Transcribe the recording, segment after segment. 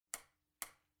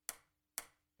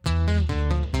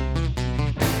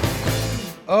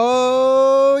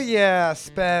Oh, yeah,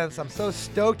 Spence. I'm so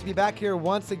stoked to be back here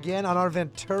once again on our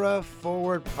Ventura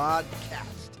Forward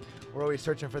podcast. We're always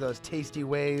searching for those tasty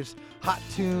waves, hot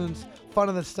tunes, fun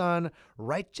in the sun,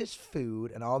 righteous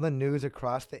food, and all the news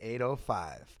across the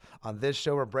 805. On this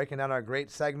show, we're breaking down our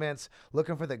great segments,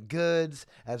 looking for the goods,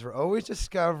 as we're always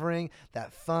discovering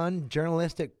that fun,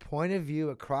 journalistic point of view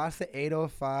across the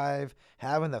 805,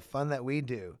 having the fun that we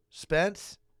do.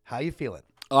 Spence, how you feeling?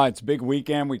 It's a big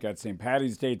weekend. We got St.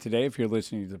 Patty's Day today. If you're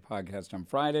listening to the podcast on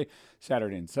Friday,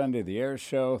 Saturday and Sunday, the air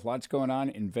show. Lots going on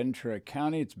in Ventura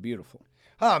County. It's beautiful.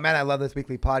 Oh, man, I love this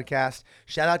weekly podcast.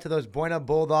 Shout out to those Buena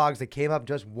Bulldogs that came up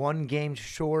just one game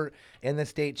short in the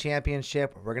state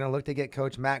championship. We're going to look to get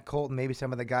Coach Matt Colton, maybe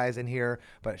some of the guys in here,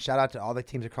 but shout out to all the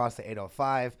teams across the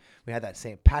 805. We had that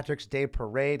St. Patrick's Day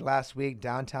parade last week,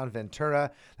 downtown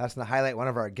Ventura. That's going to highlight one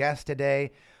of our guests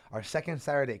today. Our second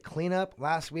Saturday cleanup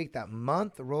last week. That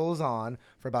month rolls on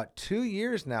for about 2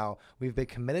 years now. We've been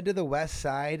committed to the west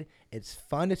side. It's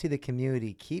fun to see the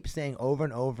community keep saying over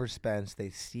and over, Spence, they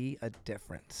see a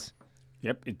difference.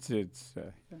 Yep, it's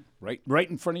right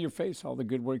in front of your face, all the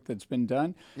good work that's been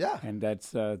done. Yeah. And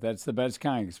that's the best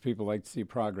kind because people like to see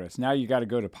progress. Now you got to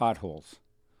go to potholes.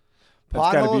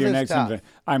 That's got to be your next event.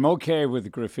 I'm okay with the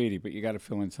graffiti, but you got to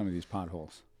fill in some of these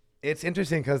potholes. It's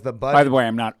interesting because the budget... By the way,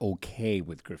 I'm not okay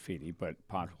with graffiti, but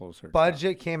potholes are...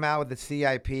 Budget came out with the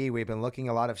CIP. We've been looking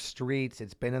at a lot of streets.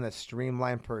 It's been in the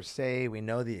streamline per se. We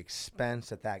know the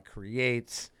expense that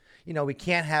creates. You know, we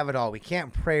can't have it all. We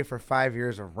can't pray for 5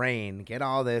 years of rain, get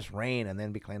all this rain, and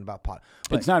then be complaining about potholes.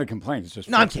 It's not a complaint. It's just...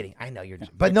 No, I'm kidding. I know you're... Yeah,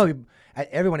 but no,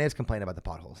 everyone is complaining about the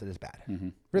potholes. It is bad. Mm-hmm.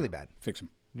 Really bad. Fix them.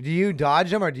 Do you dodge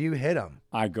them or do you hit them?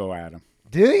 I go at them.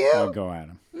 Do you? I go at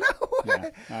them. No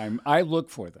way. Yeah, I look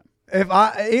for them.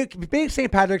 Being St.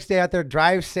 Patrick's Day out there,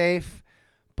 drive safe.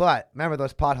 But remember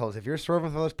those potholes. If you're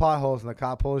swerving for those potholes and the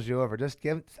cop pulls you over, just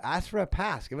ask for a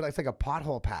pass. Give it like a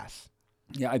pothole pass.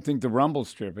 Yeah, I think the rumble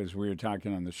strip, as we were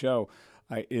talking on the show,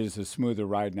 is a smoother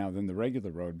ride now than the regular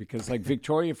road because, like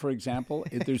Victoria, for example,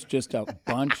 there's just a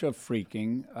bunch of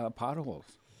freaking potholes.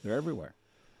 They're everywhere.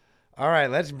 All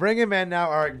right, let's bring him in now.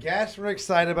 Our guest we're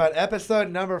excited about, episode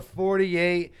number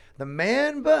 48, the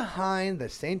man behind the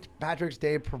St. Patrick's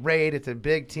Day Parade. It's a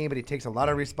big team, but he takes a lot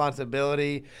of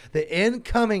responsibility. The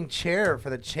incoming chair for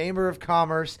the Chamber of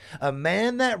Commerce, a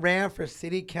man that ran for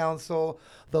city council,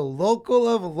 the local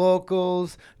of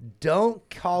locals. Don't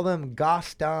call him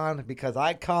Gaston because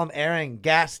I call him Aaron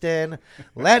Gaston.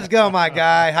 Let's go, my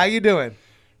guy. How you doing?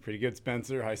 Pretty good,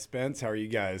 Spencer. Hi, Spence. How are you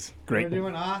guys? Great. We're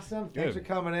doing awesome. Thanks Good. for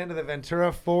coming into the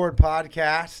Ventura Forward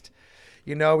podcast.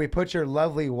 You know, we put your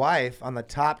lovely wife on the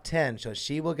top 10, so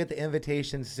she will get the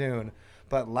invitation soon.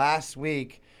 But last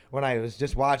week, when I was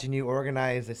just watching you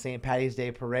organize the St. Patty's Day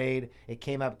Parade, it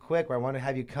came up quick where I wanted to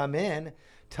have you come in,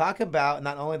 talk about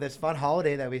not only this fun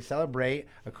holiday that we celebrate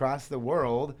across the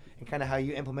world and kind of how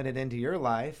you implement it into your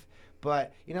life,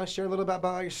 but, you know, share a little bit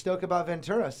about your stoke about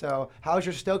Ventura. So how's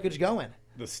your stokage going?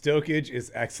 The stokage is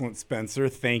excellent, Spencer.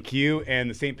 Thank you. And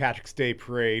the St. Patrick's Day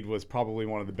Parade was probably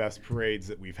one of the best parades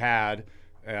that we've had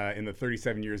in the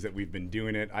 37 years that we've been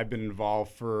doing it. I've been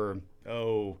involved for,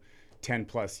 10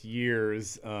 plus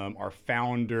years. Our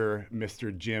founder,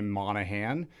 Mr. Jim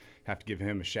Monahan, have to give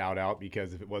him a shout out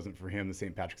because if it wasn't for him, the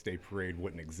St. Patrick's Day Parade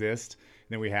wouldn't exist. And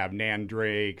then we have Nan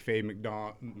Drake, Faye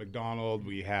McDonald.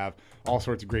 We have all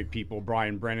sorts of great people.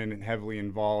 Brian Brennan heavily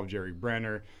involved, Jerry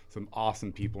Brenner, some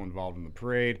awesome people involved in the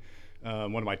parade.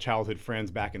 One of my childhood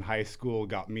friends back in high school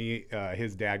got me.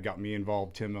 His dad got me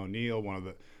involved. Tim O'Neill, one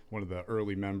of the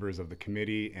early members of the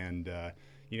committee, and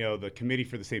the committee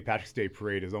for the St. Patrick's Day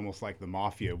Parade is almost like the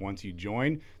mafia. Once you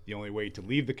join, the only way to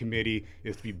leave the committee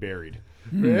is to be buried.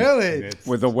 Really?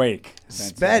 With a wake.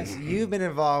 Spence, you've been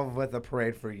involved with the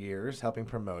parade for years, helping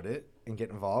promote it and get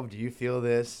involved. Do you feel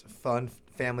this fun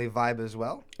family vibe as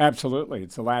well? Absolutely.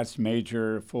 It's the last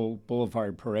major full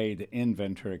boulevard parade in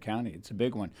Ventura County. It's a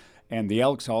big one. And the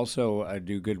Elks also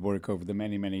do good work over the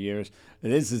many, many years.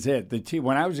 This is it.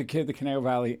 When I was a kid, the Canal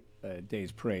Valley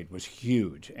Days Parade was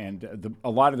huge. And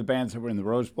a lot of the bands that were in the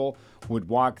Rose Bowl would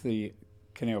walk the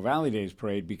Canal Valley Days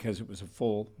Parade because it was a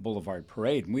full boulevard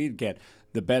parade. And we'd get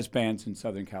the best bands in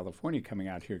Southern California coming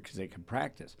out here because they could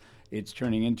practice. It's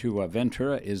turning into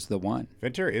Ventura is the one.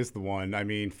 Ventura is the one. I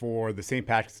mean, for the St.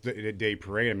 Patrick's Day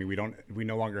Parade, I mean, we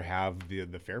no longer have the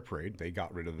fair parade. They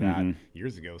got rid of that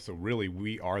years ago. So really,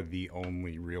 we are the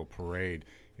only real parade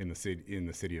in the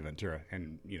city of Ventura.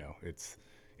 And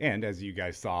And as you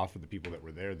guys saw for the people that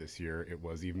were there this year, it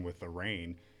was even with the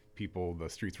rain, people. The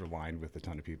streets were lined with a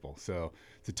ton of people. So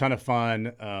it's a ton of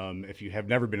fun. If you have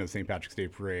never been to the St. Patrick's Day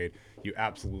Parade, you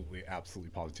absolutely,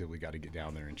 positively got to get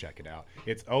down there and check it out.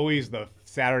 It's always the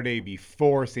Saturday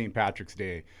before St. Patrick's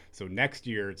Day. So next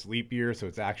year, it's leap year, so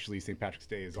it's actually St. Patrick's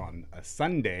Day is on a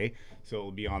Sunday, so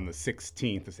it'll be on the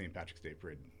 16th of St. Patrick's Day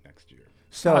Parade next year.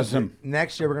 So Awesome.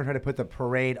 next year, we're going to try to put the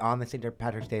parade on the St.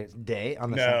 Patrick's Day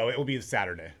on the No, it will be the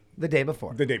Saturday. the day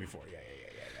before. The day before, yeah.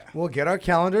 We'll get our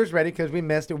calendars ready because we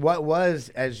missed it. What was,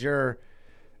 as your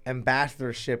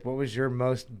ambassadorship, what was your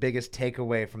biggest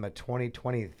takeaway from the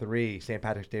 2023 St.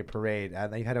 Patrick's Day Parade?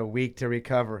 You had a week to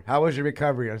recover. How was your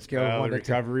recovery on a scale of 1 The to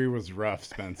 10? recovery was rough,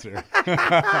 Spencer.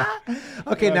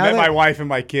 Okay, I now met that, my wife and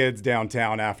my kids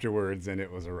downtown afterwards, and it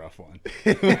was a rough one.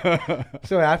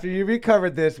 so after you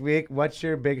recovered this week, what's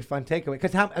your big fun takeaway?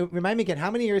 Because remind me again,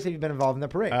 how many years have you been involved in the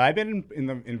parade? I've been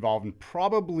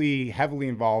probably heavily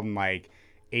involved in like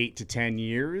 8 to 10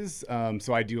 years.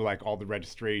 So I do like all the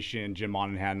registration. Jim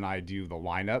Monahan and I do the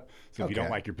lineup. So if you don't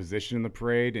like your position in the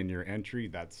parade and your entry,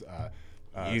 that's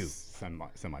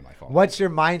semi my fault. What's your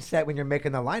mindset when you're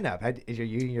making the lineup? Is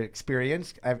your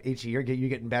experience each year you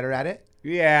getting better at it?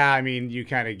 Yeah, I mean, you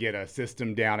kind of get a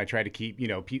system down. I try to keep,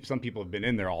 some people have been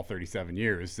in there all 37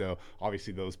 years. So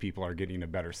obviously those people are getting a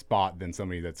better spot than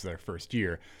somebody that's their first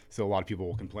year. So a lot of people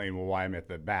will complain, well, why I'm at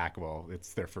the back? Well,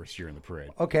 it's their first year in the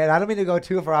parade. Okay, and I don't mean to go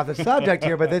too far off the subject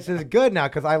here, but this is good now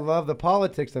because I love the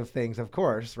politics of things, of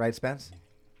course. Right, Spence?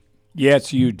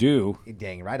 Yes, you do.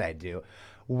 Dang right I do.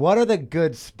 What are the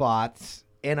good spots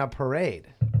in a parade?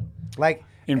 Like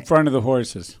In front of the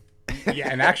horses. Yeah,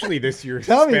 and actually this year,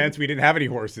 Tell me. Spence, we didn't have any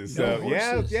horses. So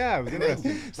horses. yeah, it was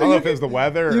interesting. So I don't know you- if it was the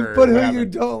weather you or put who what you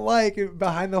happened. don't like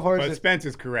behind the But horses. Spence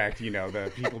is correct.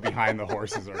 The people behind the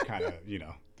horses are kind of,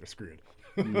 they're screwed.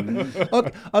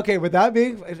 Okay, with that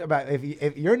being about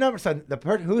if your number, so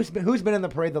who's been in the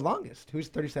parade the longest? Who's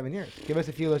 37 years? Give us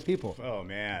a few of those people. Oh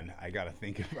man, I gotta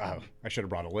think about. I should have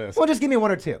brought a list. Well, just give me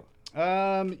one or two.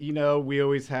 We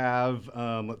always have.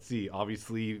 Let's see.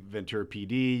 Obviously, Ventura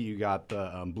PD. You got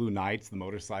the Blue Knights, the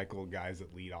motorcycle guys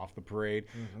that lead off the parade.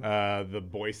 The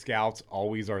Boy Scouts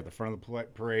always are at the front of the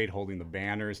parade, holding the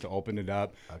banners to open it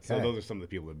up. So Okay. those are some of the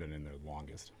people that have been in there the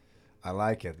longest. I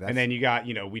like it. And then you got,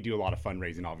 we do a lot of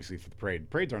fundraising, obviously, for the parade.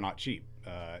 Parades are not cheap,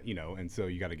 and so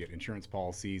you got to get insurance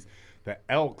policies. The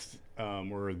Elks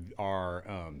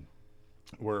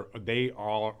they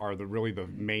are really the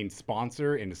main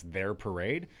sponsor, and it's their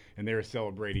parade, and they're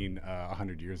celebrating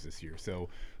 100 years this year. So,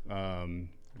 so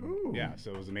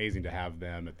it was amazing to have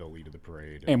them at the lead of the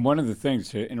parade. And one of the things,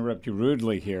 to interrupt you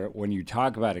rudely here, when you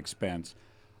talk about expense,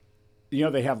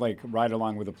 they have like ride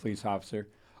along with a police officer.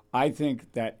 I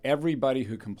think that everybody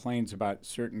who complains about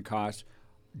certain costs,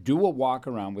 do a walk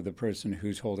around with a person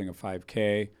who's holding a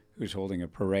 5K, who's holding a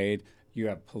parade. You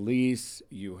have police,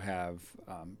 you have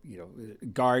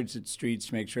guards at streets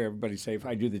to make sure everybody's safe.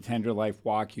 I do the Tender Life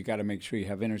Walk. You got to make sure you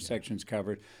have intersections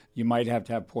covered. You might have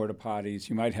to have porta potties.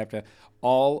 You might have to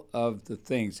all of the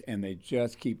things, and they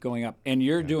just keep going up. And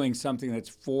you're doing something that's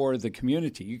for the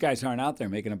community. You guys aren't out there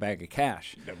making a bag of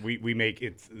cash. We make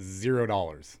it's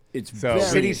 $0. It's So- very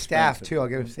City staff expensive. too. I'll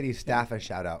give city staff a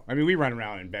shout out. I mean, we run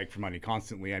around and beg for money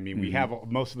constantly. I mean, we have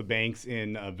most of the banks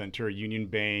in Ventura Union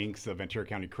Banks, Ventura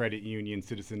County Credit Union,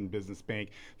 Citizen Business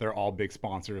Bank. They're all big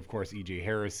sponsors. Of course, E.J.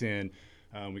 Harrison.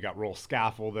 We got Roll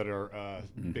Scaffold that are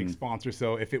big sponsors.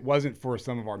 So if it wasn't for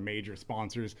some of our major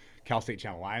sponsors, Cal State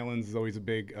Channel Islands is always a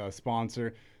big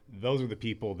sponsor. Those are the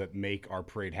people that make our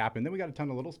parade happen. Then we got a ton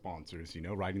of little sponsors,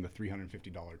 writing the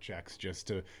 $350 checks just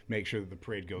to make sure that the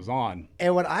parade goes on.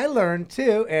 And what I learned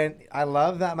too, and I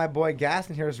love that my boy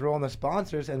Gaston here is rolling the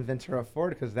sponsors and Ventura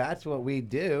Ford because that's what we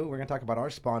do. We're going to talk about our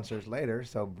sponsors later.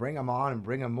 So bring them on and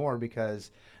bring them more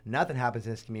because nothing happens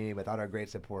in this community without our great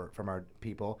support from our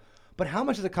people. But how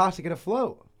much does it cost to get a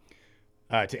float?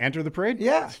 To enter the parade?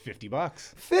 Yeah. It's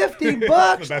 $50. 50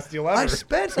 bucks. The best deal ever. I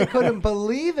spent. I couldn't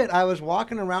believe it. I was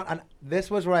walking around, and this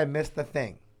was where I missed the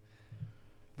thing.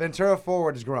 Ventura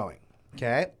Forward is growing.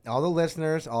 Okay, all the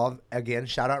listeners, again,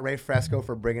 shout out Ray Fresco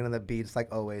for bringing in the beats like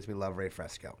always. We love Ray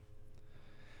Fresco.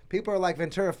 People are like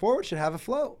Ventura Forward should have a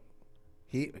float.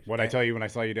 What'd I tell you when I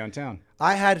saw you downtown?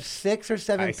 I had 6 or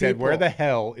 7 I people. said, where the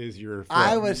hell is your float?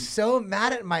 I was so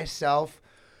mad at myself.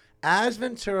 As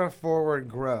Ventura Forward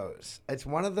grows, it's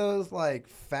one of those like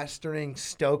festering,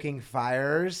 stoking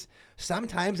fires.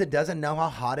 Sometimes it doesn't know how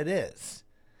hot it is.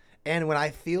 And when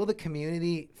I feel the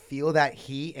community feel that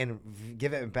heat and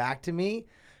give it back to me,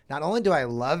 not only do I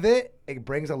love it, it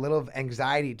brings a little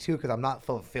anxiety too because I'm not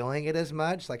fulfilling it as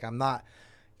much. Like I'm not,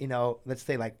 let's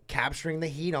say like capturing the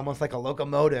heat almost like a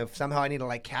locomotive. Somehow I need to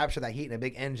like capture that heat in a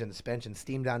big engine, suspension,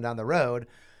 steam down the road.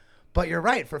 But you're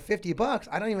right. For $50,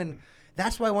 I don't even.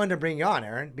 That's why I wanted to bring you on,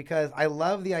 Aaron, because I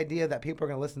love the idea that people are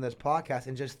going to listen to this podcast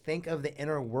and just think of the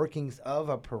inner workings of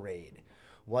a parade.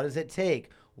 What does it take?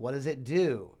 What does it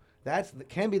do?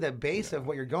 Can be the base of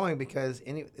what you're going, because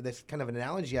this kind of an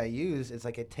analogy I use is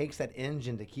like it takes that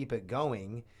engine to keep it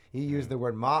going. You use the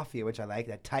word mafia, which I like,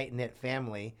 that tight-knit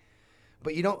family.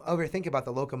 But you don't overthink about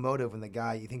the locomotive and the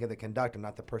guy. You think of the conductor,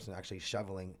 not the person actually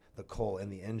shoveling the coal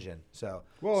in the engine. So,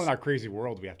 well, in our crazy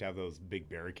world, we have to have those big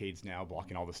barricades now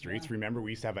blocking all the streets. Yeah. Remember,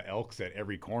 we used to have Elks at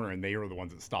every corner, and they were the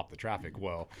ones that stopped the traffic.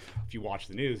 Well, if you watch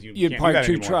the news, you'd park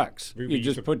two anymore. trucks. You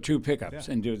just put two pickups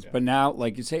and do it. Yeah. But now,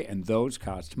 like you say, and those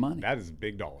cost money. That is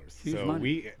big dollars. Huge so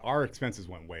money. Our expenses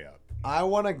went way up. I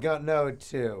want to know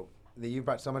too, that you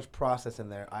brought so much process in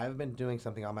there. I've been doing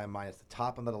something on my mind. It's the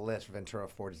top of the list for Ventura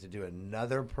Ford is to do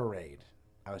another parade.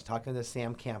 I was talking to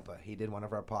Sam Campa. He did one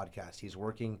of our podcasts. He's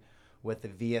working with the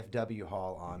VFW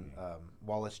Hall on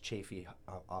Wallace Chafee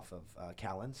off of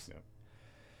Callens. Yep.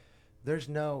 There's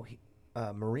no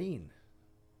Marine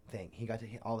thing.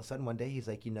 All of a sudden one day he's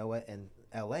like, you know what? In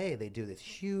LA they do this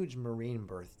huge Marine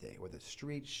birthday where the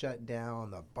streets shut down,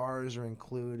 the bars are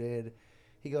included.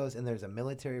 He goes, and there's a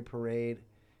military parade.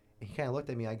 He kind of looked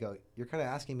at me. I go, you're kind of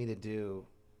asking me to do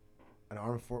an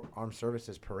armed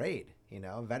services parade,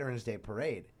 Veterans Day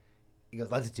parade. He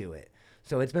goes, let's do it.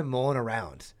 So it's been mulling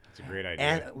around. It's a great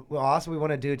idea. And also we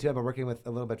want to do too. I've been working with a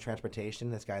little bit of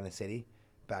transportation. This guy in the city,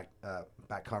 back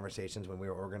conversations when we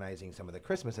were organizing some of the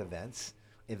Christmas events.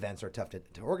 Events are tough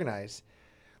to organize.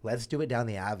 Let's do it down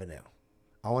the avenue.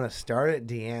 I want to start at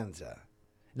De Anza.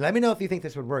 Let me know if you think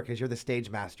this would work, because you're the stage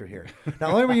master here.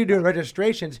 Not only were you doing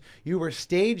registrations, you were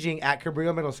staging at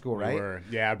Cabrillo Middle School, right? We were.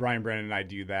 Yeah, Brian Brennan and I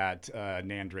do that.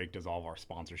 Nan Drake does all of our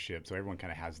sponsorship, so everyone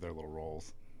kind of has their little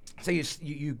roles. So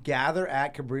you gather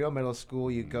at Cabrillo Middle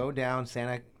School, you go down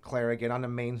Santa Clara, get on the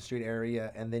Main Street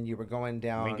area, and then you were going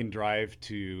down Lincoln Drive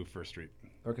to First Street.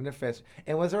 Working to Fifth.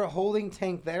 And was there a holding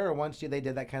tank there, or once they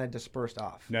did that kind of dispersed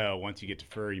off? No, once you get to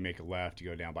Fur, you make a left, you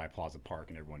go down by Plaza Park,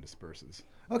 and everyone disperses.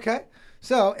 Okay.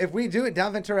 So if we do it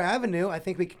down Ventura Avenue, I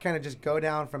think we could kind of just go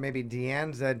down from maybe De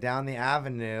Anza down the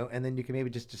avenue, and then you can maybe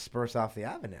just disperse off the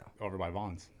avenue. Over by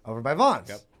Vaughn's.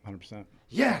 Yep, 100%.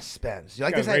 Yes, Spence. You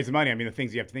like this? Raise Raise the money. I mean, the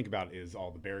things you have to think about is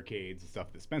all the barricades and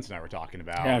stuff that Spence and I were talking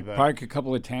about. Yeah, park a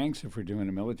couple of tanks if we're doing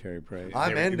a military parade.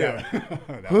 I'm into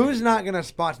it. Who's not going to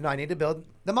sponsor? No, I need to build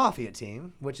the Mafia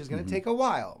team, which is going to take a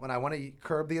while. When I want to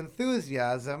curb the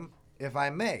enthusiasm, if I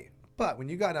may. But when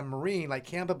you got a Marine like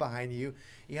Campa behind you,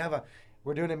 you have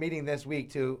we're doing a meeting this week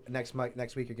too. Next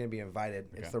week you're going to be invited.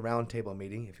 Okay. It's the roundtable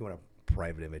meeting. If you want a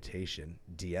private invitation,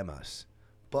 DM us.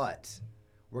 But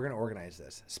we're going to organize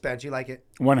this. Spence, you like it?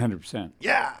 100%.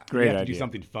 Yeah. Great idea. To do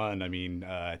something fun. I mean,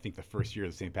 I think the first year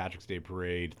of the St. Patrick's Day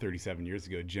Parade, 37 years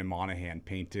ago, Jim Monahan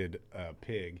painted a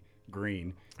pig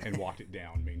green and walked it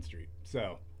down Main Street.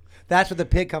 So that's where the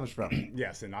pig comes from.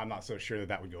 Yes, and I'm not so sure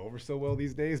that would go over so well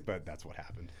these days, but that's what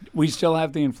happened. We still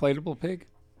have the inflatable pig?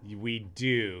 We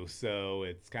do. So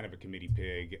it's kind of a committee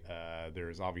pig.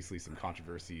 There's obviously some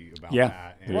controversy about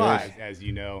that. And why? As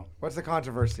you know. What's the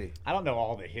controversy? I don't know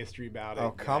all the history about it.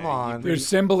 Oh, come on. There's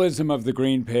symbolism of the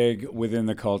green pig within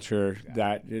the culture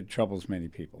that it troubles many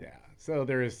people. Yeah. So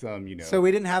there is some, So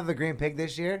we didn't have the green pig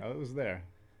this year? Oh, it was there.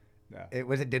 Yeah.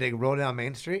 Did it roll down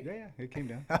Main Street? Yeah, it came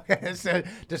down. Okay, so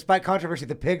despite controversy,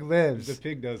 the pig lives. The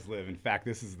pig does live. In fact,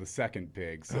 this is the second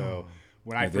pig. So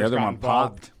when I the first other got one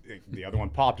involved, popped. The other one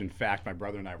popped. In fact, my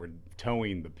brother and I were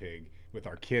towing the pig with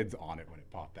our kids on it when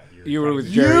it popped that year. You were with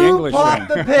Jerry English. You popped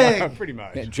the pig. Pretty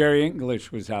much. Yeah, Jerry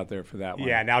English was out there for that one.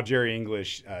 Yeah, now Jerry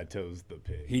English tows the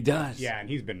pig. He does. Yeah, and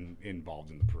he's been involved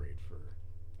in the parade for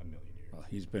a million years. Well,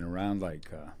 he's been around like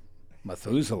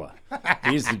Methuselah.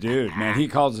 He's the dude, man. He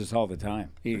calls us all the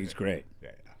time. He's great.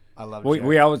 Yeah. I love it.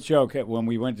 We always joke when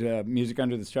we went to Music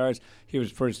Under the Stars, he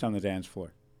was first on the dance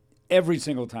floor. Every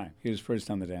single time, he was first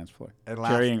on the dance floor.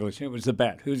 Jerry English. It was the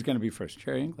bet. Who's going to be first?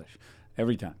 Jerry English.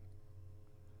 Every time.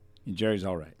 And Jerry's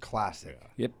all right. Classic.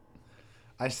 Yep.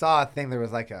 I saw a thing. There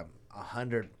was like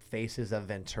 100 faces of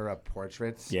Ventura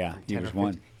portraits. Yeah, he was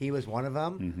one. He was one of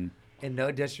them. Mm-hmm. And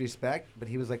no disrespect, but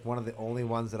he was like one of the only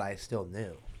ones that I still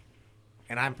knew.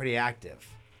 And I'm pretty active.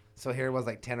 So here it was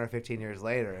like 10 or 15 years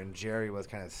later, and Jerry was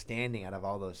kind of standing out of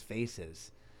all those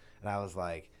faces. And I was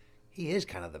like, he is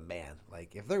kind of the man.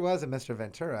 Like, if there was a Mr.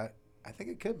 Ventura, I think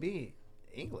it could be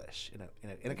English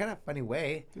in a kind of funny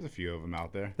way. There's a few of them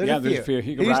out there. There's a few.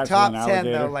 He could He's ride top for an 10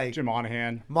 alligator. though. Like Jim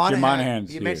Monahan. Jim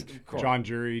Monahan's huge. Cool. John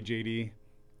Jury, JD,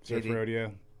 Surf JD.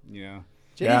 Rodeo. Yeah.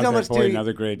 JD's almost boy, too.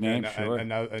 another great name, sure.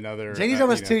 Another. JD's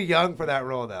almost too young for that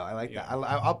role, though. I like that.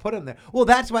 I'll put him there. Well,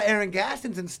 that's why Aaron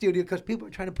Gaston's in studio, because people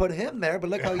are trying to put him there. But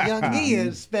look how young he is,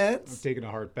 I'm Spence. taking a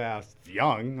hard pass.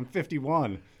 Young. I'm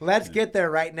 51. Let's get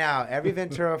there right now. Every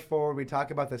Ventura forward, we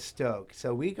talk about the Stoke.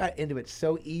 So we got into it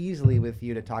so easily with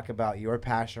you to talk about your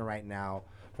passion right now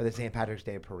for the St. Patrick's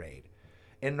Day Parade.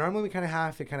 And normally we kind of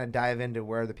have to kind of dive into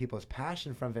where the people's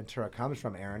passion from Ventura comes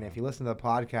from, Aaron. If you listen to the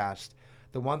podcast,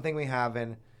 the one thing we have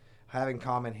in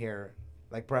common here,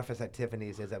 like breakfast at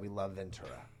Tiffany's, is that we love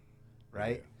Ventura,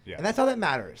 right? Yeah. And that's all that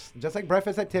matters. Just like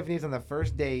breakfast at Tiffany's on the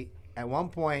first date, at one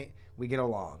point we get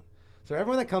along. So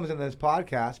everyone that comes into this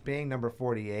podcast, being number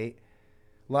 48,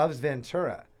 loves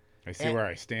Ventura. I see where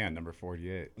I stand, number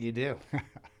 48. You do.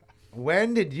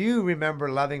 When did you remember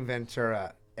loving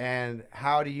Ventura? And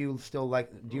how do you still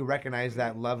do you recognize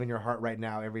that love in your heart right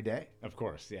now every day? Of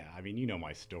course, yeah. I mean, you know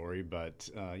my story, but,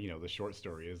 the short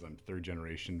story is I'm third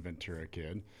generation Ventura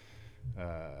kid,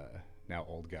 now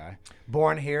old guy.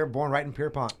 Born here, born right in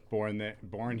Pierpont.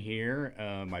 Born here.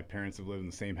 My parents have lived in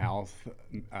the same house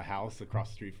across the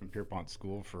street from Pierpont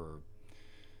School for,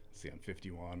 I'm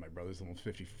 51. My brother's almost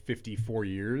 54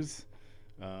 years.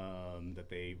 That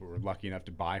they were lucky enough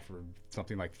to buy for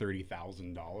something like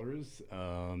 $30,000.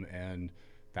 And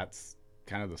that's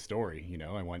kind of the story.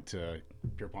 I went to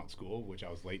Pierpont School, which I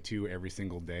was late to every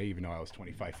single day, even though I was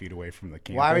 25 feet away from the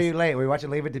campus. Why were you late? Were you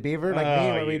watching Leave It to Beaver like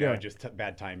me? What were you doing? Just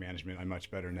bad time management. I'm much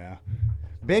better now.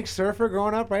 Big surfer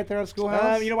growing up right there at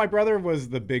schoolhouse? My brother was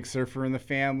the big surfer in the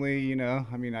family,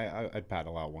 I mean, I'd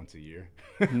paddle out once a year.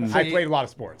 I played a lot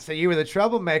of sports. So you were the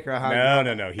troublemaker, huh?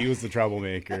 No. He was the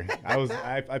troublemaker.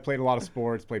 I played a lot of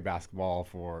sports, played basketball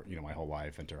for, my whole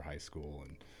life, entered high school,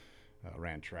 and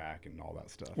ran track and all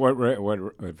that stuff. What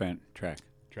event? Track?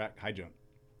 Track, high jump.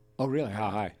 Oh, really?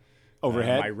 How high?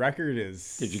 Overhead? My record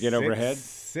is Did you get overhead?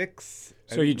 6.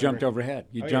 So you jumped overhead.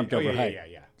 You jumped over height.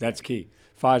 Yeah. That's key.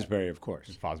 Fosbury, of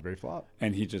course. Fosbury flop.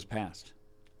 And he just passed.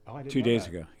 Oh, I didn't 2 know days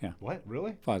that. ago. Yeah. What?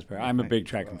 Really? Fosbury. I'm a big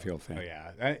track and field fan. Oh,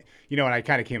 yeah. And I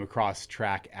kind of came across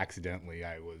track accidentally.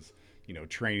 I was,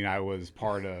 training. I was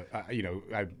part of,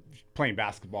 I playing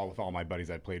basketball with all my buddies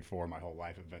I played for my whole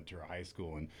life at Ventura High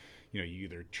School. And, you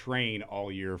either train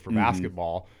all year for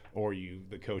basketball or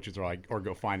the coaches are like, or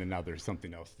go find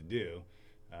something else to do.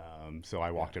 So I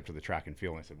walked up to the track and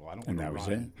field and I said, well, I don't want to run.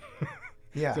 And that was it.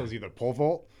 Yeah. So it was either pole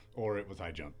vault or it was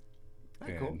high jump. Oh,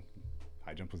 cool.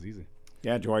 High jump was easy.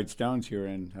 Yeah, Dwight Stones here,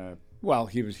 and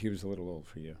he was a little old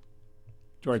for you.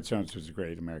 Dwight Stones was a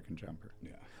great American jumper.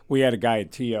 Yeah. We had a guy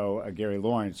at TO, Gary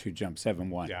Lawrence, who jumped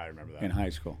 7'1". Yeah, I remember that. In high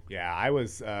school. Yeah, I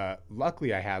was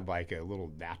luckily I had like a little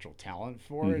natural talent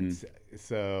for it.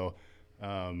 So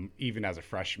even as a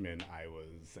freshman, I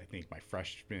think my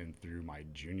freshman through my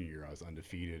junior year, I was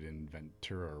undefeated in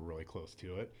Ventura, or really close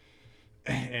to it.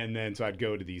 And then so I'd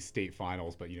go to these state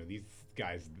finals, but these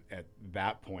guys at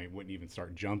that point wouldn't even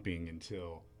start jumping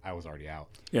until I was already out.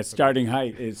 Yeah, starting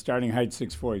height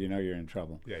 6'4". You're in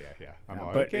trouble. Yeah. I'm Yeah,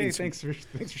 like, but okay, thanks for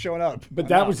showing up. But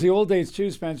that was the old days too,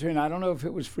 Spencer. And I don't know if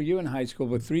it was for you in high school,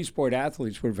 but 3-sport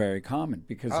athletes were very common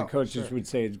because the coaches would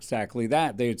say exactly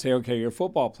that. They would say, okay, you're a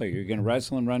football player. You're going to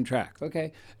wrestle and run track.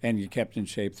 Okay. And you kept in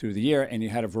shape through the year and you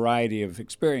had a variety of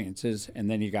experiences and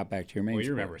then you got back to your main sport.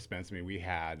 You remember, Spence, we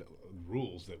had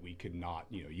rules that we could not,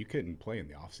 you couldn't play in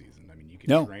the off season. I mean, you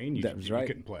could train, you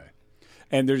couldn't play.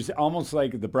 And there's almost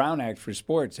like the Brown Act for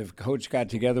sports. If a coach got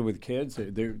together with kids,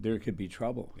 there could be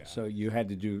trouble. Yeah. So you had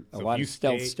to do a lot of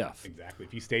stealth stuff. Exactly.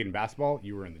 If you stayed in basketball,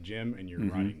 you were in the gym and you're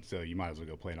running. So you might as well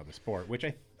go play another sport, which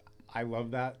I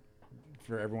love that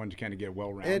for everyone to kind of get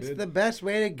well-rounded. It's the best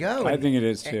way to go. I think it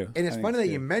is too. And it's funny that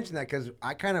you mentioned that because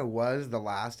I kind of was the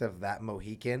last of that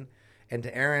Mohican. And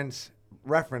to Aaron's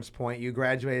reference point, you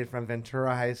graduated from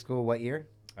Ventura High School what year?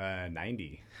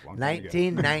 90.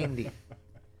 1990.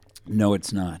 No,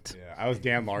 it's not. Yeah, I was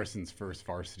Dan Larson's first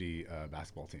varsity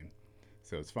basketball team.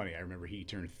 So it's funny. I remember he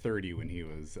turned 30 when he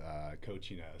was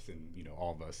coaching us, and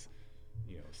all of us,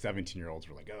 17-year-olds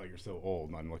were like, "Oh, you're so old."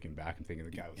 And I'm looking back and thinking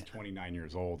the guy was 29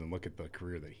 years old, and look at the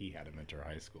career that he had at Ventura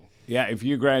High School. Yeah, if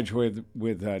you graduate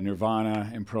with Nirvana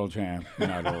and Pearl Jam, you're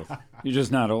not old. You're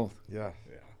just not old. Yeah.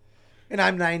 And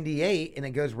I'm 98, and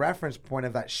it goes reference point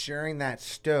of that sharing that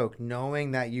Stoke,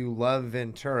 knowing that you love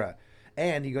Ventura.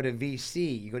 And you go to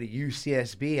VC, you go to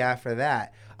UCSB after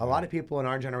that. A lot of people in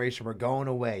our generation were going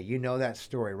away. You know that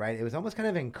story, right? It was almost kind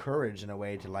of encouraged in a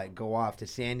way to go off to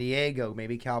San Diego,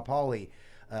 maybe Cal Poly,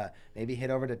 maybe head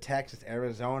over to Texas,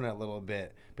 Arizona a little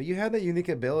bit. But you had that unique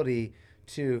ability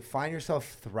to find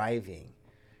yourself thriving,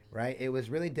 right? It was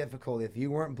really difficult if you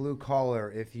weren't blue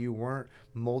collar, if you weren't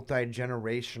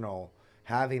multi-generational,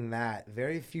 having that,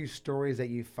 very few stories that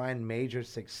you find major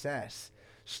success.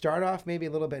 Start off maybe a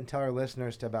little bit and tell our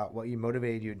listeners about what you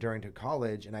motivated you during to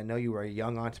college. And I know you were a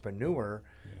young entrepreneur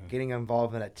getting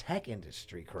involved in a tech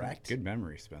industry, correct? Good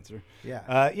memory, Spencer.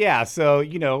 Yeah. So,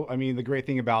 I mean, the great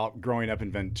thing about growing up in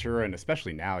Ventura, and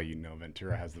especially now,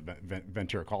 Ventura has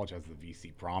Ventura College has the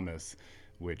VC Promise,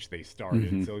 which they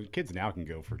started. So kids now can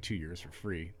go for 2 years for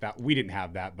free. That we didn't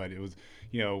have that, but it was,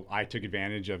 I took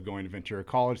advantage of going to Ventura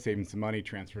College, saving some money,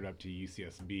 transferred up to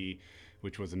UCSB,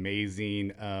 which was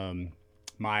amazing.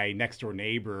 My next door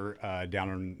neighbor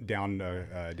down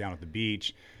at the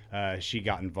beach, she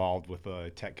got involved with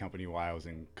a tech company while I was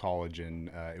in college,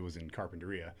 and it was in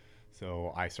Carpinteria.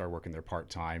 So I started working there part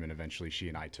time, and eventually she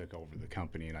and I took over the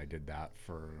company, and I did that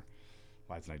for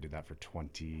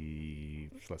 20,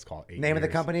 let's call it 8 Name years. of the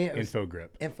company? Infogrip.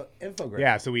 Infogrip.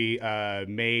 Yeah, so we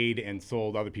made and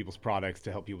sold other people's products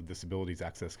to help people with disabilities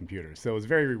access computers. So it was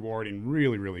very rewarding,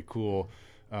 really, really cool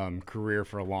career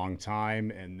for a long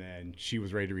time. And then she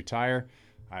was ready to retire.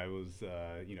 I was,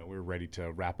 we were ready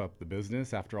to wrap up the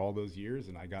business after all those years,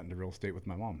 and I got into real estate with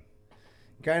my mom.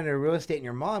 Got into real estate and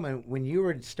your mom, and when you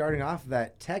were starting off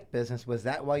that tech business, was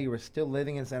that while you were still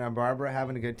living in Santa Barbara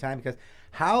having a good time? Because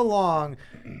how long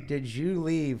did you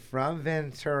leave from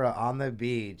Ventura on the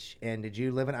beach, and did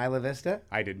you live in Isla Vista?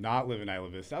 I did not live in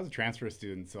Isla Vista. I was a transfer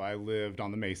student, so I lived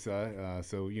on the Mesa. I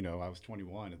was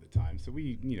 21 at the time. So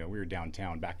we were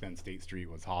downtown. Back then, State Street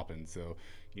was hopping. So,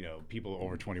 people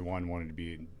over 21 wanted to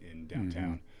be in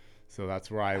downtown. So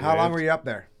that's where I lived. How long were you up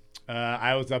there?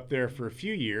 I was up there for a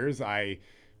few years. I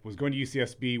was going to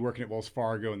UCSB, working at Wells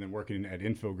Fargo, and then working at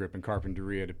Infogrip in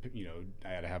Carpinteria. I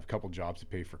had to have a couple jobs to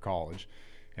pay for college.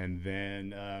 And then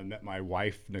met my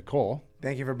wife, Nicole.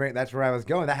 Thank you for bringing. That's where I was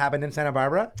going. That happened in Santa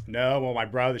Barbara? No, well, my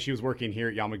brother, she was working here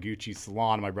at Yamaguchi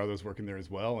Salon. My brother was working there as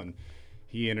well, and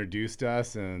he introduced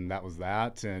us, and that was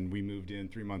that. And we moved in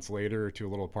 3 months later to a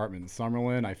little apartment in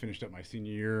Summerlin. I finished up my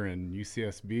senior year in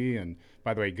UCSB. And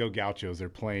by the way, go Gauchos. They're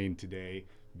playing today.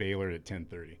 Baylor at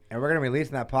 10:30. And we're going to release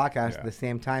that podcast at the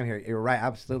same time here. You're right.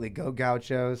 Absolutely. Go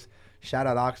Gauchos. Shout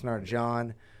out Oxnard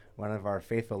John, one of our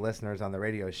faithful listeners on the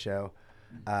radio show.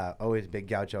 Always a big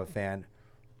Gaucho fan.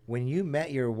 When you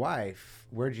met your wife,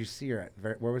 where'd you see her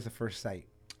at? Where was the first sight?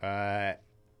 I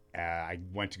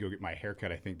went to go get my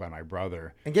haircut, I think, by my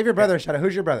brother. And give your brother a shout out.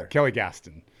 Who's your brother? Kelly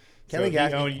Gaston.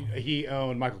 Gaston. He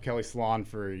owned Michael Kelly Salon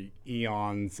for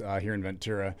eons here in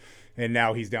Ventura. And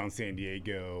now he's down in San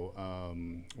Diego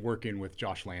working with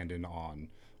Josh Landon on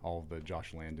all of the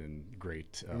Josh Landon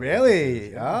great.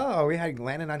 Really? Oh, we had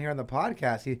Landon on here on the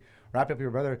podcast. He wrapped up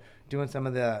your brother doing some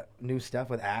of the new stuff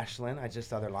with Ashland. I just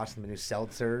saw they're launching some new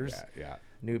seltzers,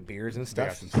 new beers and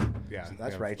stuff. So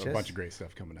that's righteous. A bunch of great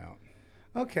stuff coming out.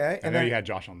 Okay. I know you had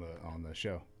Josh on the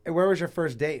show. And where was your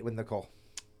first date with Nicole?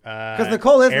 Because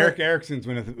Nicole is Eric Erickson's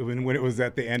when it was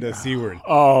at the end of Seaward.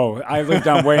 Oh, I lived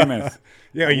on Weymouth.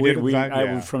 Yeah, you did.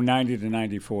 I was from 90 to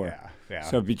 94. Yeah.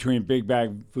 So between Big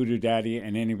Bag Voodoo Daddy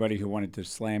and anybody who wanted to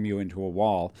slam you into a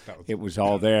wall, it was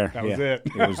all there. That was it.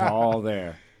 It was all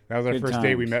there. That was our Good first times.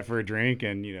 date. We met for a drink,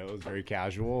 and it was very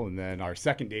casual. And then our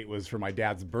second date was for my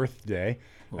dad's birthday.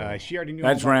 She already knew.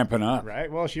 That's ramping up,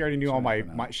 right? Well, she already knew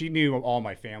she knew all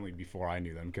my family before I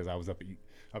knew them because I was up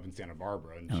in Santa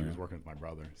Barbara, and she was working with my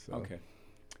brother. So. Okay.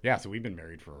 Yeah, so we've been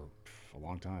married for a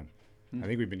long time. I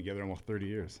think we've been together almost 30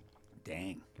 years.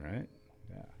 Dang. Right?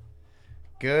 Yeah.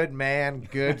 Good man,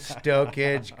 good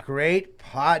stokage. Great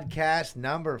podcast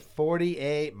number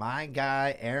 48. My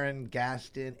guy, Aaron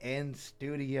Gaston, in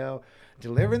studio,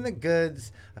 delivering the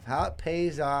goods of how it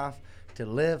pays off to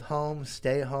live home,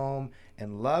 stay home,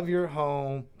 and love your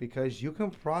home because you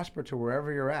can prosper to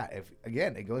wherever you're at.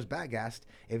 Again, it goes back, Gast.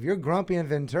 If you're grumpy in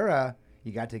Ventura,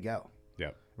 you got to go.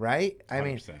 Yep. Right? 100%. I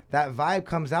mean, that vibe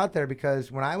comes out there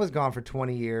because when I was gone for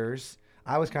 20 years,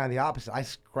 I was kind of the opposite. I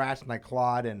scratched and I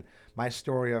clawed, and my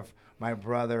story of my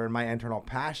brother and my internal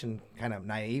passion kind of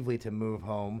naively to move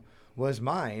home was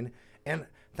mine. And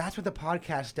that's what the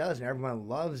podcast does, and everyone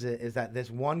loves it, is that this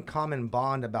one common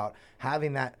bond about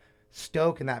having that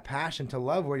stoke and that passion to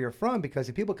love where you're from. Because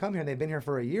if people come here and they've been here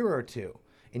for a year or two,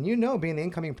 and being the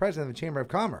incoming president of the Chamber of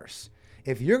Commerce,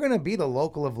 if you're going to be the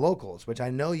local of locals, which I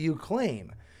know you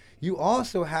claim, you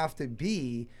also have to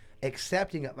be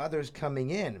accepting of others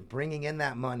coming in, bringing in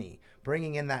that money,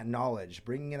 bringing in that knowledge,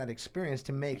 bringing in that experience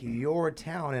to make your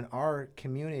town and our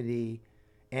community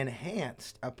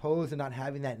enhanced, opposed to not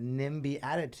having that NIMBY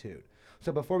attitude.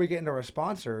 So before we get into our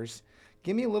sponsors,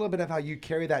 give me a little bit of how you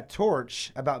carry that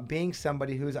torch about being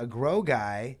somebody who's a grow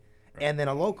guy and then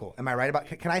a local. Am I right about?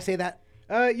 Can I say that?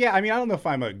 Yeah, I mean, I don't know if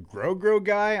I'm a grow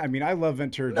guy. I mean, I love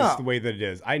Ventura just No. the way that it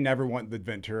is. I never want the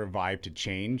Ventura vibe to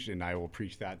change, and I will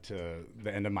preach that to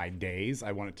the end of my days.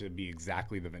 I want it to be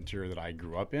exactly the Ventura that I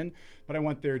grew up in, but I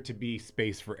want there to be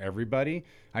space for everybody.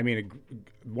 I mean,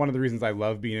 one of the reasons I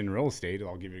love being in real estate,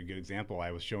 I'll give you a good example.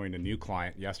 I was showing a new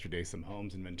client yesterday some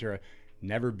homes in Ventura.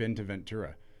 Never been to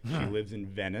Ventura. She lives in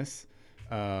Venice.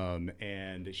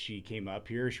 And she came up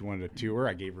here. She wanted a tour.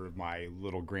 I gave her my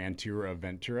little grand tour of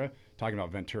Ventura. Talking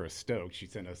about Ventura Stoke, she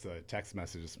sent us a text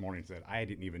message this morning and said, I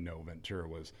didn't even know Ventura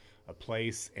was a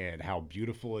place and how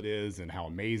beautiful it is and how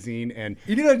amazing. And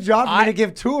You need a job for me to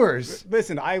give tours.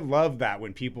 listen, I love that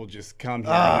when people just come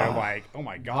here and they're like, oh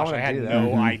my gosh, wanna I had do that.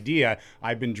 no idea.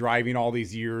 I've been driving all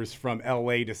these years from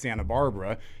LA to Santa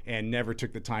Barbara and never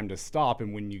took the time to stop.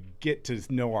 And when you get to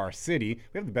know our city,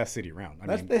 we have the best city around. I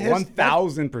That's mean, the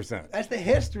 1,000%. That's the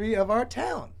history of our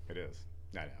town. It is.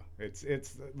 I know. It's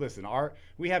listen,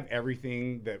 we have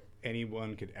everything that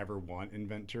anyone could ever want in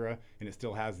Ventura, and it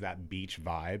still has that beach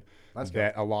vibe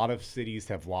that a lot of cities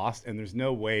have lost. And there's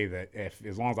no way that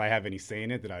as long as I have any say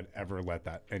in it, that I'd ever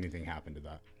let anything happen to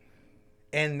that.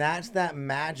 And that's that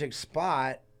magic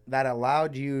spot that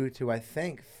allowed you to, I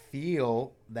think,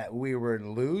 feel that we were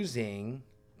losing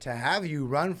to have you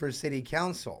run for city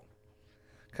council.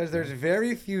 Because there's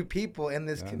very few people in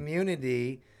this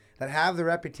community that have the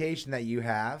reputation that you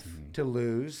have to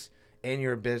lose in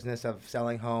your business of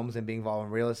selling homes and being involved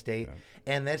in real estate.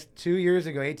 Yeah. And that's 2 years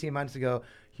ago, 18 months ago,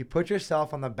 you put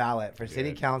yourself on the ballot for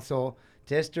city council,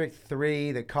 District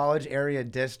 3, the college area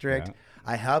district. Yeah.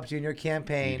 I helped you in your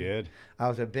campaign. You did. I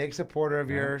was a big supporter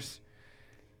of yours.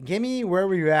 Give me where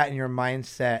were you at in your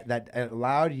mindset that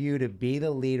allowed you to be the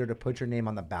leader to put your name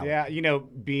on the ballot? Yeah,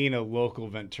 being a local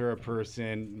Ventura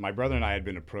person, my brother and I had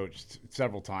been approached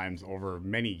several times over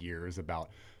many years about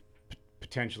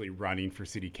potentially running for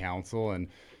city council. And,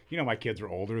 my kids were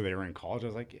older. They were in college. I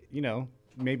was like,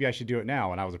 maybe I should do it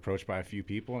now. And I was approached by a few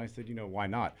people, and I said, why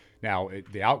not? Now,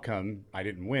 the outcome, I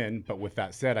didn't win. But with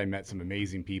that said, I met some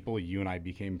amazing people. You and I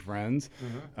became friends.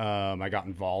 I got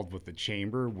involved with the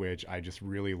chamber, which I just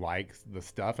really like the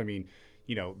stuff. I mean,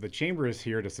 the chamber is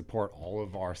here to support all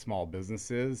of our small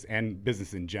businesses and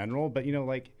business in general. But,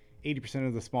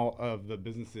 80% of the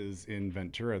businesses in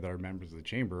Ventura that are members of the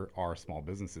chamber are small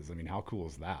businesses. I mean, how cool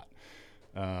is that?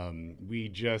 We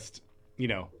just,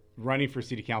 running for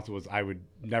city council was, I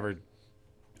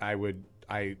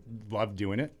loved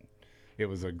doing it. It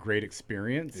was a great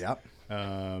experience. Yep.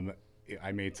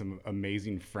 I made some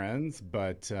amazing friends,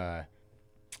 but I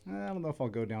don't know if I'll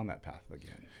go down that path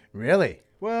again. Really?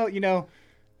 Well,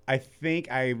 I think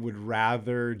I would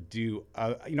rather do,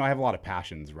 I have a lot of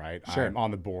passions, right? Sure. I'm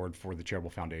on the board for the Charitable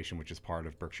Foundation, which is part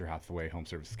of Berkshire Hathaway Home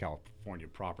Services California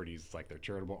Properties. It's like their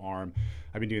charitable arm.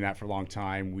 I've been doing that for a long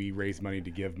time. We raise money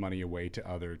to give money away to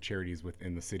other charities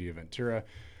within the city of Ventura.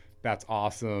 That's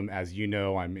awesome. As you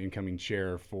know, I'm incoming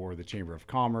chair for the Chamber of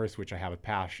Commerce, which I have a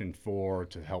passion for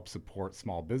to help support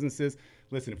small businesses.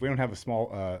 Listen, if we don't have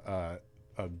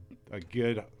a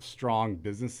good, strong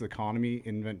business economy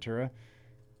in Ventura,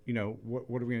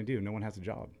 what are we going to do? No one has a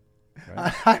job.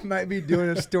 Right? I might be doing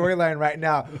a storyline right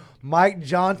now. Mike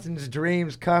Johnson's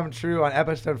dreams come true on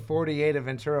episode 48 of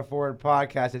Ventura Forward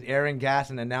Podcast as Aaron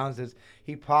Gaston announces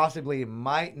he possibly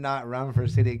might not run for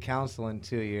city council in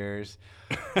 2 years.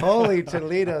 Holy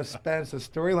Toledo, Spence, the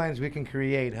storylines we can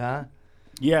create, huh?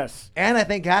 Yes. And I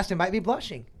think Gaston might be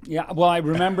blushing. Yeah, well, I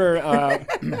remember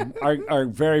our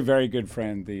very, very good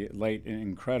friend, the late and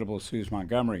incredible Suze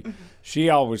Montgomery. She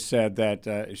always said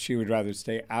that she would rather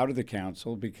stay out of the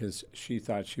council because she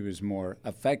thought she was more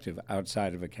effective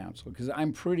outside of a council. Because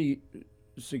I'm pretty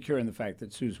secure in the fact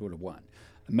that Suze would have won.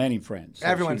 Many friends. So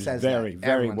Everyone she was says very, that.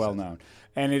 very Everyone well says known.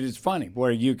 And it is funny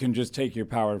where you can just take your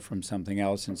power from something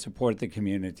else and support the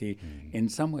community in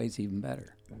some ways even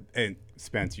better. And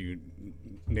Spence, you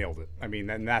nailed it. I mean,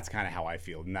 and that's kind of how I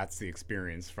feel. And that's the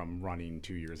experience from running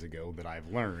 2 years ago that I've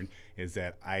learned is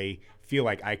that I feel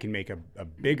like I can make a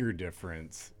bigger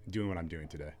difference doing what I'm doing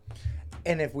today.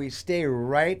 And if we stay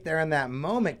right there in that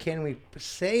moment, can we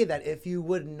say that if you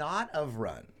would not have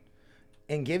run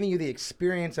and giving you the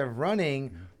experience of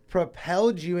running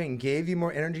propelled you and gave you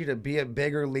more energy to be a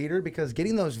bigger leader? Because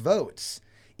getting those votes,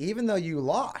 even though you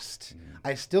lost,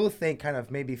 I still think kind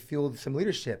of maybe fueled some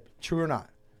leadership. True or not?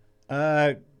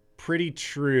 Pretty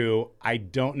true. I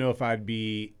don't know if I'd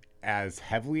be as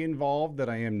heavily involved that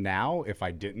I am now if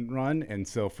I didn't run. And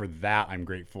so for that, I'm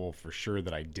grateful for sure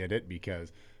that I did it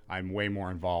because I'm way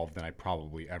more involved than I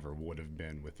probably ever would have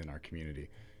been within our community.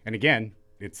 And again,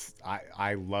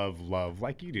 I love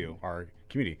like you do our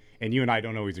community. And you and I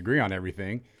don't always agree on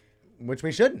everything. Which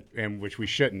we shouldn't. And which we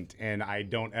shouldn't. And I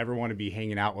don't ever want to be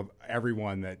hanging out with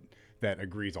everyone that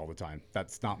agrees all the time.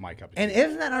 That's not my cup of tea. And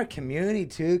isn't that our community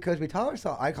too? Because I call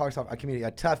ourselves a community, a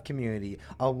tough community,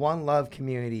 a one love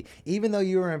community. Even though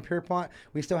you were in Pierpont,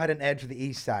 we still had an edge for the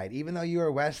east side. Even though you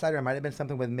were west side, it might have been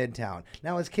something with Midtown.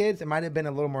 Now as kids, it might have been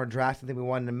a little more drastic than we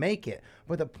wanted to make it.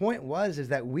 But the point is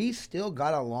that we still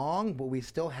got along, but we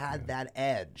still had that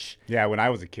edge. Yeah, when I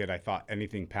was a kid, I thought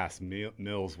anything past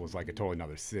Mills was like a totally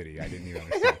another city. I didn't even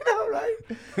understand. I know,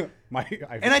 right?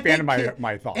 I've expanded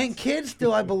my thoughts. And kids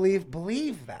still, I believe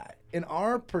that. In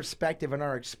our perspective and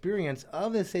our experience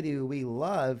of the city we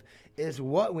love is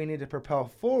what we need to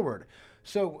propel forward.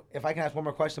 So if I can ask one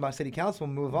more question about city council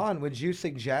and move on, would you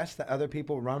suggest that other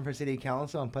people run for city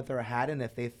council and put their hat in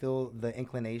if they feel the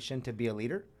inclination to be a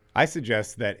leader? I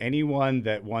suggest that anyone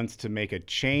that wants to make a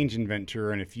change in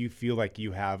Ventura, and if you feel like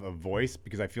you have a voice,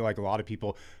 because I feel like a lot of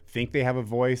people think they have a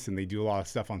voice and they do a lot of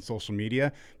stuff on social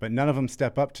media, but none of them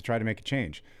step up to try to make a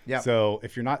change. Yep. So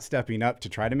if you're not stepping up to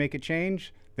try to make a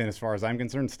change, then as far as I'm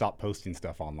concerned, stop posting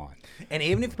stuff online. And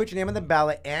even if you put your name on the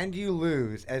ballot and you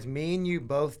lose, as me and you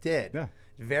both did, Yeah.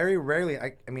 very rarely,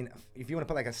 I mean, if you want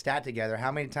to put like a stat together,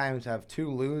 how many times have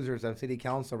two losers of city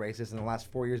council races in the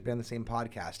last 4 years been on the same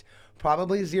podcast?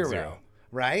 Probably zero.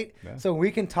 Right? Yeah. So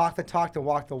we can talk the talk to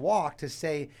walk the walk to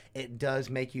say it does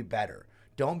make you better.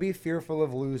 Don't be fearful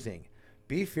of losing.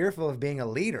 Be fearful of being a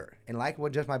leader. And like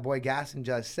what just my boy Gaston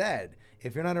just said,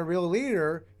 if you're not a real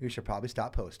leader, you should probably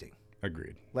stop posting.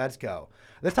 Agreed. Let's go.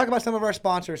 Let's talk about some of our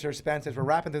sponsors here, Spence. As we're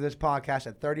wrapping through this podcast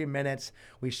at 30 minutes,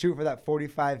 we shoot for that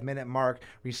 45-minute mark,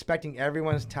 respecting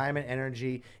everyone's time and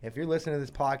energy. If you're listening to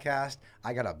this podcast,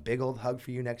 I got a big old hug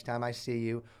for you next time I see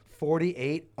you.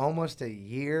 48, almost a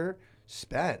year.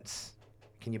 Spence,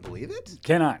 can you believe it?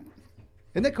 Cannot.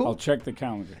 Isn't that cool? I'll check the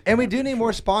calendar. And we do need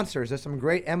more sponsors. There's some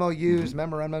great MOUs,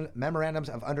 memorandums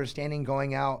of understanding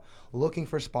going out, looking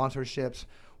for sponsorships.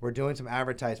 We're doing some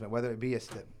advertisement, whether it be a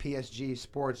PSG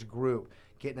Sports Group,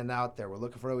 getting it out there. We're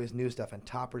looking for always new stuff, and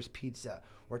Topper's Pizza.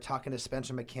 We're talking to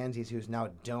Spencer McKenzie's, who's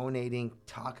now donating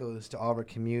tacos to all of our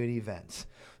community events.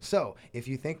 So if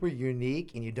you think we're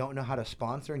unique and you don't know how to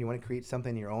sponsor and you want to create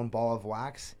something in your own ball of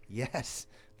wax, yes,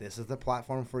 this is the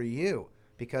platform for you.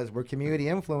 Because we're community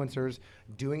influencers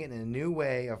doing it in a new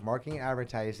way of marketing and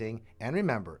advertising. And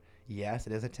remember, yes,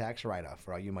 it is a tax write-off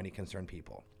for all you money-concerned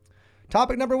people.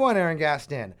 Topic number 1, Aaron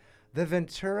Gaston, the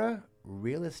Ventura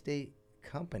Real Estate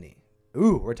Company.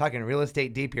 Ooh, we're talking real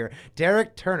estate deep here.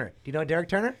 Derek Turner. Do you know Derek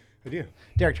Turner? I do.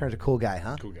 Derek Turner's a cool guy,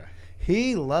 huh? Cool guy.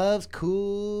 He loves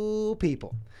cool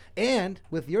people. And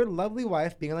with your lovely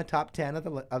wife being on the top 10 of the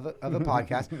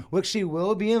podcast, which she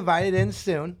will be invited in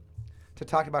soon to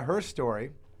talk about her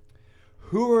story,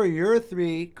 who are your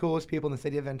 3 coolest people in the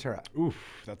city of Ventura? Oof,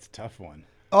 that's a tough one.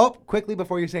 Oh, quickly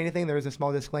before you say anything, there is a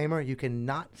small disclaimer. You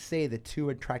cannot say the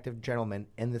 2 attractive gentlemen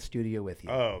in the studio with you.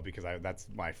 Oh, because that's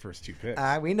my first 2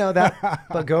 picks. We know that,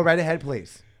 but go right ahead,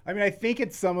 please. I mean, I think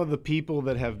it's some of the people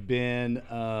that have been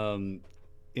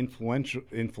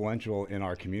influential in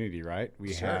our community, right?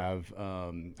 We Sure. have,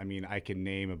 I mean, I can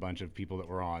name a bunch of people that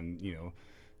were on,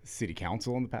 city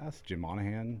council in the past. Jim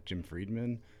Monahan, Jim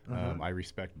Friedman. I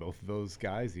respect both of those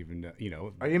guys, even,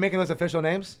 Are you making those official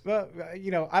names? Well,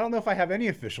 I don't know if I have any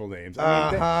official names.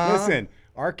 I mean, listen,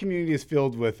 our community is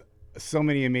filled with so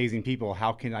many amazing people.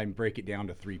 How can I break it down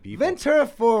to 3 people? Ventura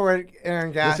forward,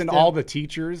 Aaron Gaston. Listen, all the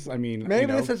teachers. I mean,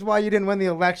 Maybe this is why you didn't win the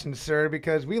election, sir,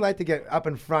 because we like to get up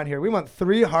in front here. We want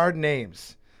 3 hard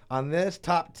names on this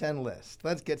top 10 list.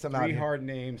 Let's get some out 3 here. hard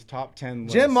names, top 10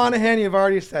 list. Jim Monahan, you've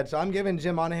already said, so I'm giving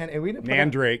Jim Monahan. And we didn't put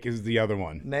Mandrake is the other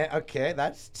one. okay,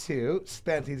 that's 2.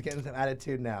 Spence, he's getting some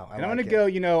attitude now. And I'm going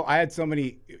to go, I had so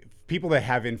many people that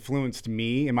have influenced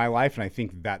me in my life, and I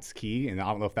think that's key. And I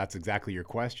don't know if that's exactly your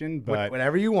question, but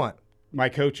whatever you want. My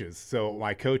coaches. So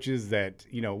my coaches that,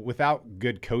 without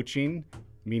good coaching,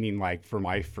 meaning like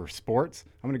for sports,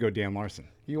 I'm going to go Dan Larson.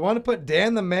 You want to put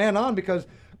Dan the man on because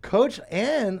Coach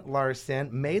and Larson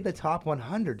made the top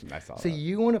 100. I saw so that.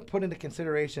 you want to put into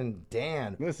consideration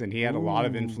Dan. Listen, he had a lot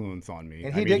of influence on me.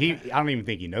 And I don't even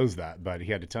think he knows that, but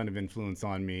he had a ton of influence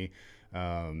on me.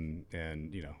 And,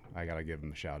 I got to give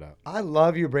him a shout out. I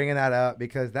love you bringing that up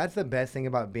because that's the best thing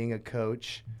about being a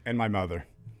coach. And my mother.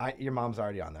 Your mom's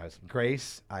already on there.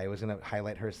 Grace, I was going to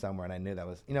highlight her somewhere, and I knew that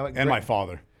was, what? And my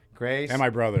father. Grace. And my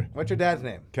brother. What's your dad's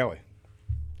name? Kelly.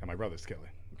 And my brother's Kelly.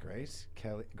 Grace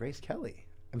Kelly.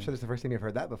 I'm sure that's the first time you've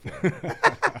heard that before.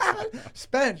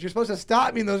 Spence, you're supposed to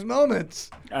stop me in those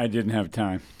moments. I didn't have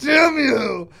time. Damn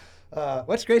you!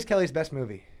 What's Grace Kelly's best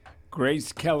movie?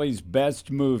 Grace Kelly's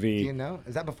best movie. Do you know?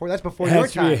 Is that before? That's before It your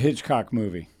has to be time. a Hitchcock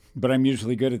movie, but I'm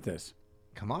usually good at this.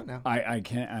 Come on now. I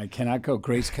cannot go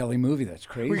Grace Kelly movie. That's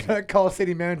crazy. We got to call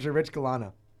city manager Rich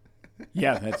Galana.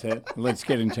 Yeah, that's it. Let's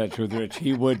get in touch with Rich.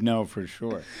 He would know for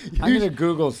sure. I'm going to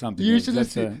Google something.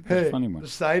 That's a funny one.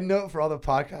 Side note for all the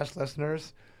podcast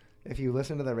listeners, if you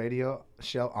listen to the radio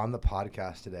show on the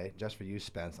podcast today, just for you,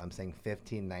 Spence, I'm saying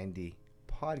 1590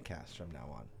 podcasts from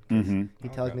now on. He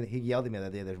tells me that he yelled at me the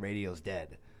other day, the radio's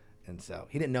dead. And so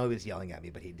he didn't know he was yelling at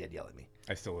me, but he did yell at me.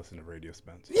 I still listen to radio,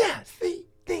 Spence. Yeah, see?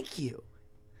 Thank you.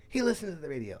 He listens to the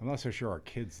radio. I'm not so sure our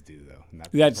kids do, though.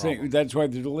 And that's why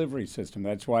the delivery system.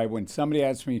 That's why when somebody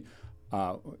asks me,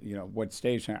 what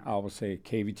station, I will say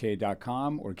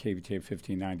kvta.com or kvta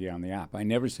 1590 on the app. I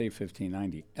never say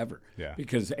 1590 ever. Yeah.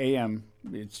 Because AM,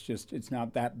 it's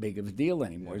not that big of a deal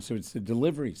anymore. Yeah. So it's the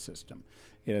delivery system.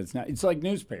 It's not. It's like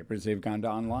newspapers. They've gone to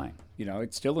online.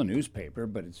 It's still a newspaper,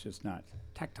 but it's just not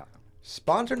tactile.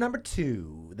 Sponsor number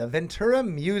 2, the Ventura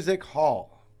Music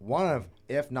Hall. One of,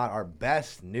 if not our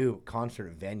best new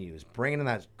concert venues. Bringing in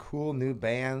those cool new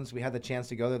bands. We had the chance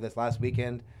to go there this last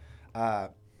weekend.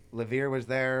 Levere was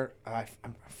there. I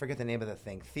forget the name of the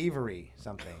thing. Thievery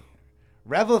something.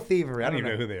 Revel Thievery. I don't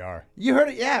even know who they are. You heard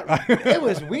it? Yeah. It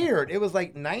was weird. It was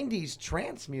like 90s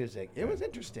trance music. It was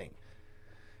interesting.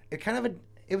 It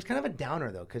was kind of a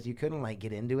downer, though, because you couldn't,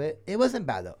 get into it. It wasn't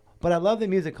bad, though. But I love the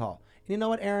music hall. And you know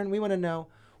what, Aaron? We want to know,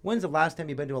 when's the last time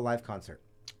you've been to a live concert?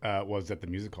 Was at the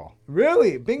music hall.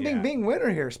 Really? Bing, bing,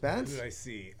 winner here, Spence. Who did I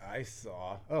see? I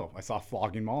saw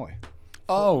Flogging Molly.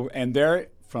 Oh, and they're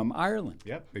from Ireland.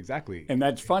 Yep, exactly. And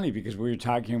that's funny because we were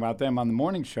talking about them on the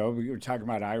morning show. We were talking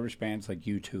about Irish bands like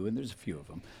U2, and there's a few of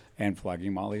them. And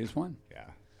Flogging Molly is one. Yeah.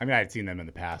 I mean, I had seen them in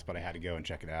the past, but I had to go and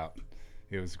check it out.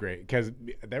 It was great because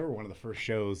they were one of the first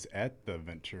shows at the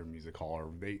Ventura Music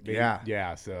Hall.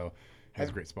 So it was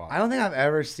a great spot. I don't think I've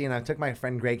ever seen. I took my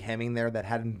friend Greg Hemming there that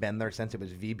hadn't been there since it was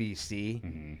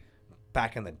VBC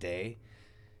back in the day.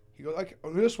 He goes,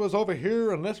 this was over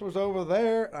here and this was over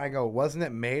there. And I go, wasn't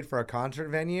it made for a concert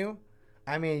venue?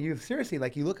 I mean, you seriously,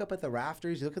 you look up at the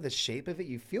rafters, you look at the shape of it,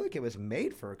 you feel like it was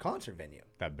made for a concert venue.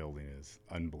 That building is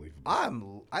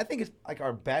unbelievable. I think it's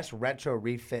our best retro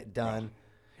refit done.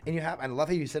 And I love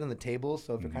how you sit on the tables.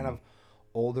 So if you're kind of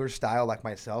older style like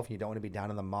myself, you don't want to be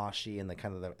down in the moshy and the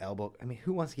kind of the elbow. I mean,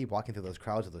 who wants to keep walking through those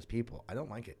crowds with those people? I don't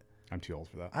like it. I'm too old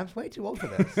for that. I'm way too old for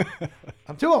this.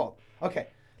 I'm too old. Okay,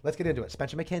 let's get into it.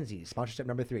 Spencer McKenzie, sponsorship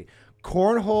number 3.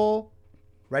 Cornhole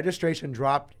registration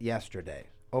dropped yesterday.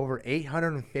 Over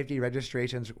 850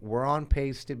 registrations. We're on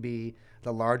pace to be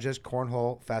the largest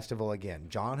cornhole festival again.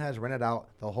 John has rented out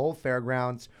the whole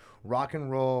fairgrounds. Rock and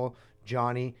roll,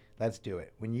 Johnny, let's do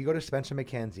it. When you go to Spencer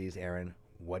McKenzie's, Aaron,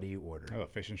 what do you order? Oh, a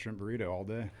fish and shrimp burrito all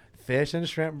day. Fish and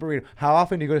shrimp burrito. How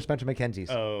often do you go to Spencer McKenzie's?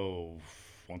 Oh,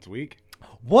 once a week.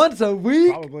 Once a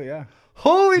week? Probably, yeah.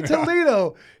 Holy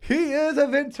Toledo. He is a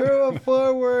Ventura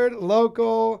forward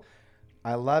local.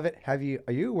 I love it. Are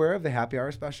you aware of the happy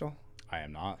hour special? I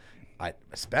am not.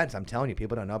 Spence, I'm telling you,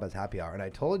 people don't know about this happy hour. And I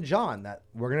told John that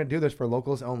we're going to do this for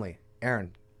locals only.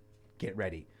 Aaron, get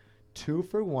ready.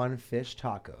 2-for-1 fish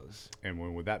tacos. And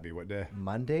when would that be? What day?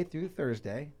 Monday through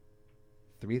Thursday,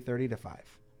 3:30 to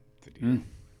 5. It's a deal.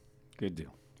 Good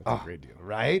deal. That's a great deal.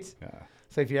 Right? Yeah.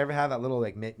 So if you ever have that little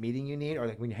meeting you need, or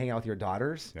when you hang out with your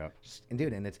daughters, and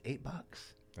it's $8.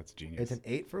 That's genius. It's an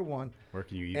 8-for-1. Where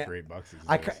can you eat for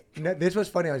 $8? This was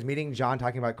funny. I was meeting John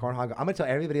talking about cornhole. I'm gonna tell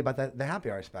everybody about the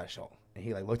happy hour special, and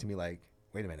he looked at me like,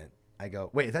 "Wait a minute." I go,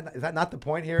 "Wait, is that not the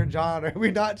point here, John? Are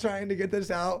we not trying to get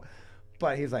this out?"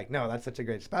 But he's like, "No, that's such a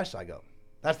great special." I go,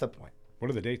 "That's the point."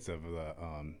 What are the dates of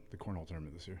the cornhole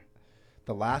tournament this year?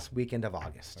 The last weekend of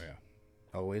August. Oh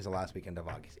yeah. Always the last weekend of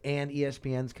August. And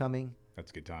ESPN's coming.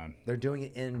 That's a good time. They're doing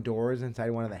it indoors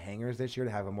inside one of the hangars this year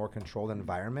to have a more controlled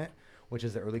environment, which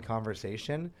is the early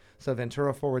conversation. So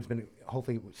Ventura Forward's been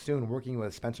hopefully soon working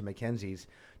with Spencer McKenzie's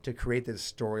to create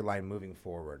this storyline moving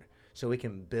forward so we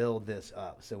can build this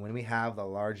up. So when we have the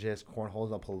largest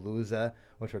cornhole-palooza,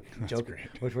 which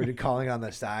we're calling it on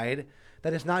the side,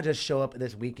 that it's not just show up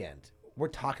this weekend. We're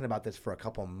talking about this for a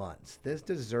couple months. This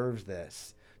deserves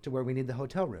this to where we need the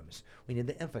hotel rooms. We need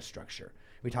the infrastructure.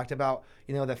 We talked about,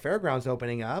 the fairgrounds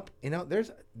opening up.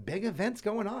 There's big events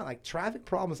going on. Like traffic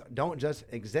problems don't just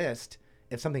exist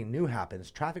if something new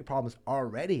happens. Traffic problems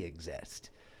already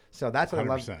exist. So that's what 100%. I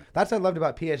loved. That's what I loved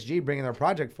about PSG bringing their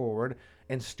project forward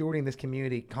and stewarding this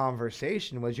community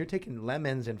conversation was you're taking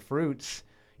lemons and fruits,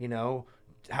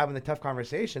 having the tough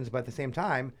conversations, but at the same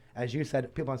time, as you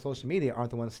said, people on social media aren't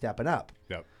the ones stepping up.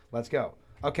 Yep. Let's go.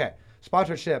 Okay.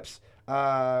 Sponsorships.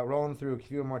 Rolling through a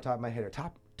few more top of my head.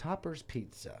 Toppers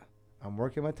Pizza. I'm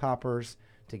working with Toppers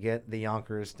to get the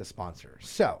Yonkers to sponsor.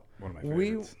 So one of my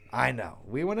favorites. I know.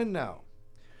 We want to know.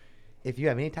 if you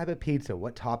have any type of pizza,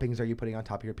 what toppings are you putting on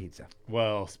top of your pizza?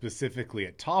 Well, specifically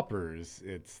at Toppers,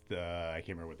 it's I can't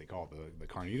remember what they call it. The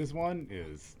carnitas one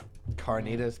is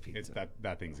Carnitas pizza. It's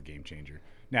that thing's a game changer.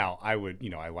 Now, I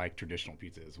like traditional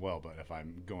pizza as well, but if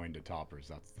I'm going to Toppers,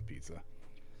 that's the pizza.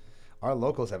 Our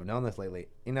locals have known this lately.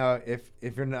 If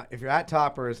you're at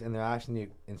Toppers and they're asking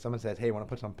you, and someone says, "Hey, want to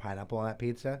put some pineapple on that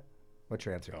pizza?" What's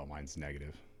your answer? Oh, mine's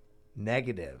negative.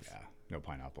 Negative. Yeah, no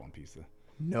pineapple on pizza.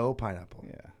 No pineapple.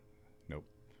 Yeah, nope.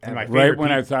 Right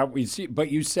when I thought but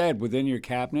you said within your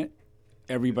cabinet,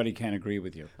 everybody can agree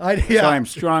with you. Yeah. So I'm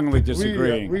strongly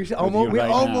disagreeing. We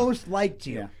almost liked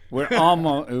you. Yeah. We're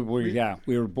almost,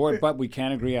 we were bored, but we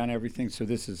can't agree on everything. So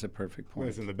this is a perfect point.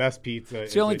 Listen, the best pizza.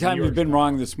 It's the only time you've been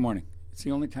wrong this morning. It's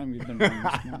the only time you've been wrong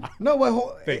this morning. No,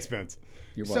 what? Thanks, Vince.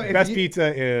 You're welcome. Best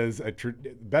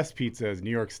pizza is New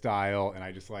York style, and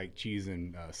I just like cheese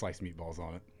and sliced meatballs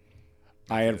on it.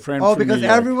 I had a friend. Oh, from because New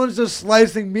York. everyone's just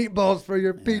slicing meatballs for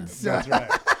your pizza. That's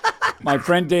right. My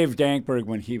friend Dave Dankberg,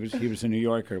 when he was a New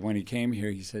Yorker, when he came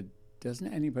here, he said,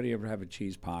 "Doesn't anybody ever have a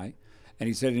cheese pie?" And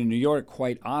he said in New York,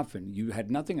 quite often, you had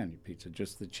nothing on your pizza,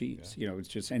 just the cheese. Yeah. It's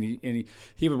just, and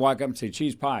he would walk up and say,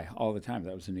 cheese pie, all the time.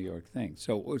 That was a New York thing.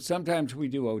 So sometimes we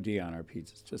do OD on our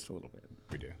pizzas, just a little bit.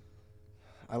 We do.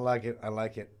 I like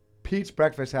it. Pete's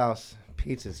Breakfast House.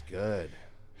 Pizza's good.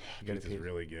 Pizza's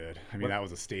really good. I mean, that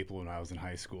was a staple when I was in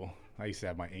high school. I used to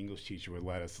have my English teacher would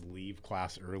let us leave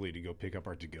class early to go pick up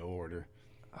our to-go order.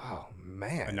 Oh,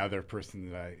 man. Another person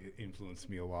that influenced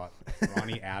me a lot,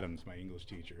 Ronnie Adams, my English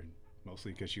teacher.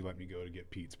 Mostly because she let me go to get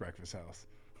Pete's Breakfast House.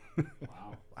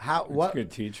 Wow. What?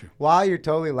 Good teacher. While you're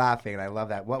totally laughing, and I love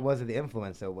that. What was it? The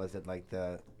influence? So was it like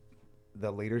the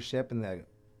leadership and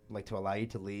to allow you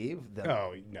to leave?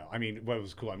 Oh no! I mean, what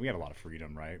was cool? I mean, we had a lot of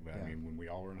freedom, right? But I mean, when we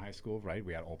all were in high school, right?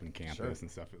 We had open campus and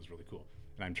stuff. It was really cool.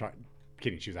 And I'm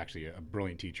kidding. She was actually a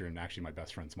brilliant teacher and actually my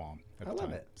best friend's mom at the time. I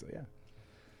love it. So yeah.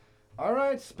 All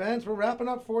right, Spence, we're wrapping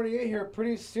up 48 here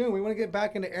pretty soon. We want to get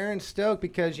back into Aaron Stoke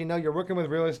because, you're working with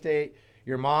real estate.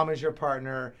 Your mom is your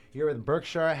partner. You're with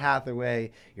Berkshire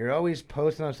Hathaway. You're always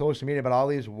posting on social media about all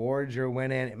these awards you're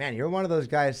winning. Man, you're one of those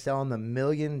guys selling the $1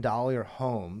 million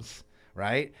homes,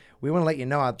 right? We want to let you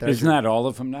know out there. Isn't that all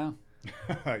of them now?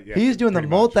 Yeah, he's doing the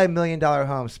multi-million-dollar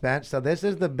home, Spence. So this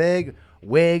is the big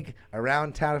wig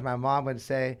around town, as my mom would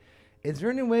say. Is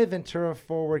there any way Ventura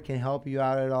Forward can help you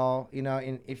out at all?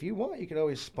 And if you want, you could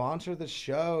always sponsor the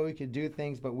show. You could do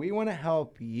things, but we want to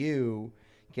help you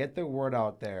get the word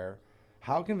out there.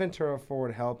 How can Ventura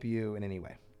Forward help you in any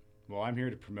way? Well, I'm here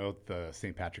to promote the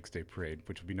St. Patrick's Day Parade,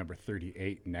 which will be number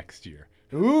 38 next year.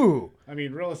 Ooh. I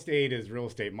mean, real estate is real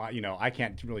estate. I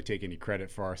can't really take any credit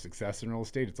for our success in real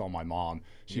estate. It's all my mom.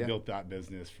 She built that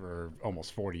business for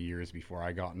almost 40 years before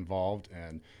I got involved,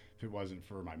 and if it wasn't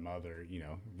for my mother,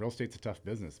 real estate's a tough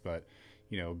business, but,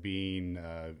 being,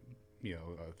 a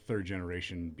third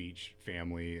generation beach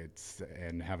family,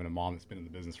 and having a mom that's been in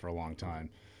the business for a long time,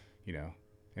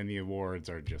 and the awards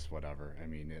are just whatever. I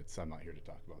mean, I'm not here to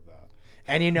talk about that.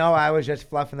 And I was just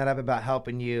fluffing that up about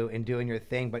helping you and doing your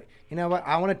thing, but you know what?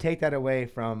 I want to take that away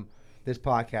from this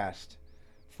podcast.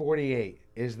 48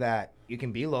 is that you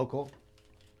can be local.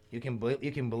 You can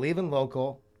believe in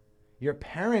local. Your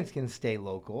parents can stay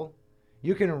local.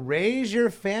 You can raise your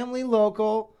family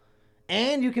local,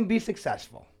 and you can be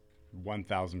successful.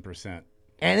 1,000%.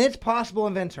 And it's possible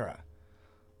in Ventura.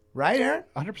 Right, Aaron?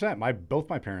 100%. Both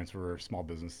my parents were small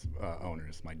business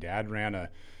owners. My dad ran a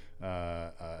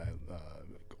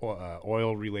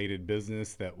oil-related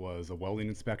business that was a welding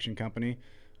inspection company,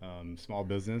 small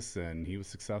business, and he was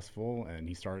successful, and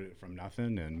he started it from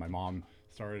nothing. And my mom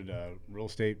started a real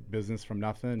estate business from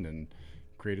nothing and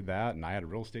created that. And I had a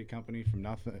real estate company from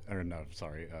nothing,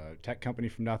 tech company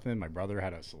from nothing. My brother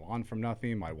had a salon from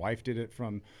nothing. My wife did it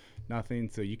from nothing.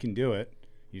 So you can do it.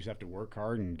 You just have to work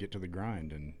hard and get to the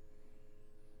grind. And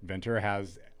Ventura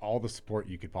has all the support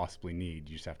you could possibly need.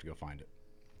 You just have to go find it.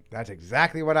 That's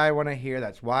exactly what I want to hear.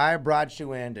 That's why I brought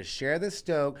you in, to share the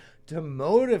Stoke, to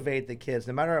motivate the kids,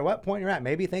 no matter at what point you're at.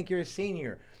 Maybe you think you're a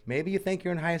senior. Maybe you think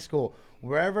you're in high school.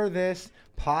 Wherever this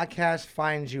podcast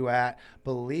finds you at,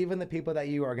 believe in the people that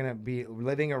you are going to be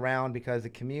living around, because the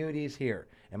community is here.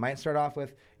 It might start off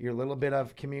with your little bit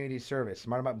of community service.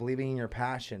 Smart about believing in your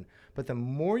passion. But the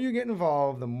more you get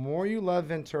involved, the more you love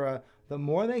Ventura, the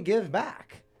more they give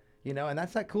back. And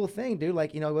that's that cool thing, dude.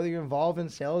 Like, whether you're involved in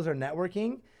sales or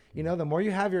networking, the more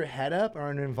you have your head up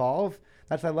or involved,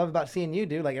 that's what I love about seeing you,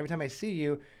 dude. Like, every time I see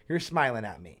you, you're smiling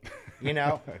at me.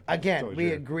 Again, totally we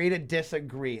true. agree to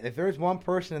disagree. If there's one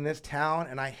person in this town,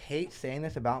 and I hate saying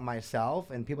this about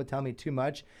myself, and people tell me too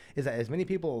much, is that as many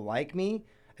people like me,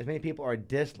 as many people are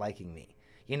disliking me.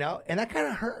 And that kind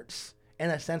of hurts. in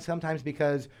a sense sometimes,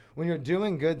 because when you're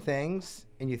doing good things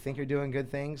and you think you're doing good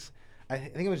things, I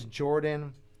think it was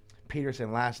Jordan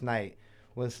Peterson last night,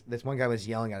 was this one guy was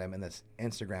yelling at him in this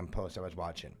Instagram post I was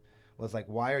watching, was like,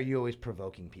 why are you always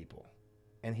provoking people?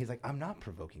 And he's like, I'm not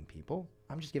provoking people.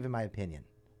 I'm just giving my opinion.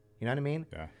 You know what I mean?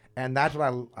 Yeah. And that's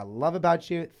what I love about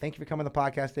you. Thank you for coming on the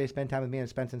podcast today, spend time with me and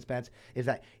Spence, is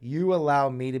that you allow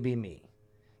me to be me.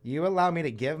 You allow me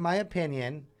to give my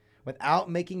opinion without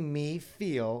making me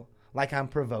feel like I'm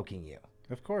provoking you.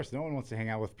 Of course, no one wants to hang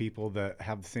out with people that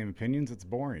have the same opinions. It's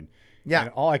boring. Yeah.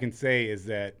 And all I can say is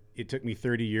that it took me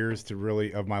 30 years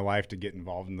of my life to get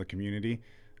involved in the community.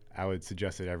 I would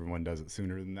suggest that everyone does it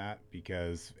sooner than that,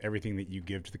 because everything that you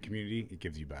give to the community, it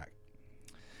gives you back.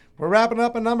 We're wrapping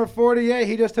up at number 48.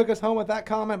 He just took us home with that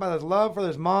comment about his love for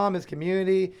his mom, his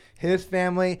community, his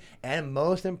family, and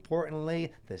most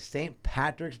importantly, the St.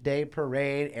 Patrick's Day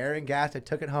Parade. Aaron Gaston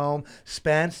took it home.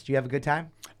 Spence, do you have a good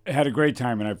time? I had a great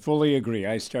time, and I fully agree.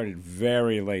 I started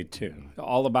very late, too.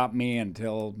 All about me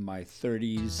until my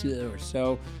 30s or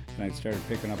so, and I started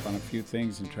picking up on a few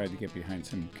things and tried to get behind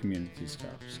some community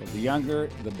stuff. So the younger,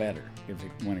 the better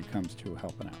when it comes to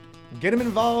helping out. Get them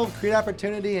involved, create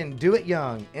opportunity, and do it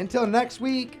young. Until next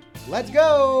week, let's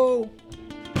go!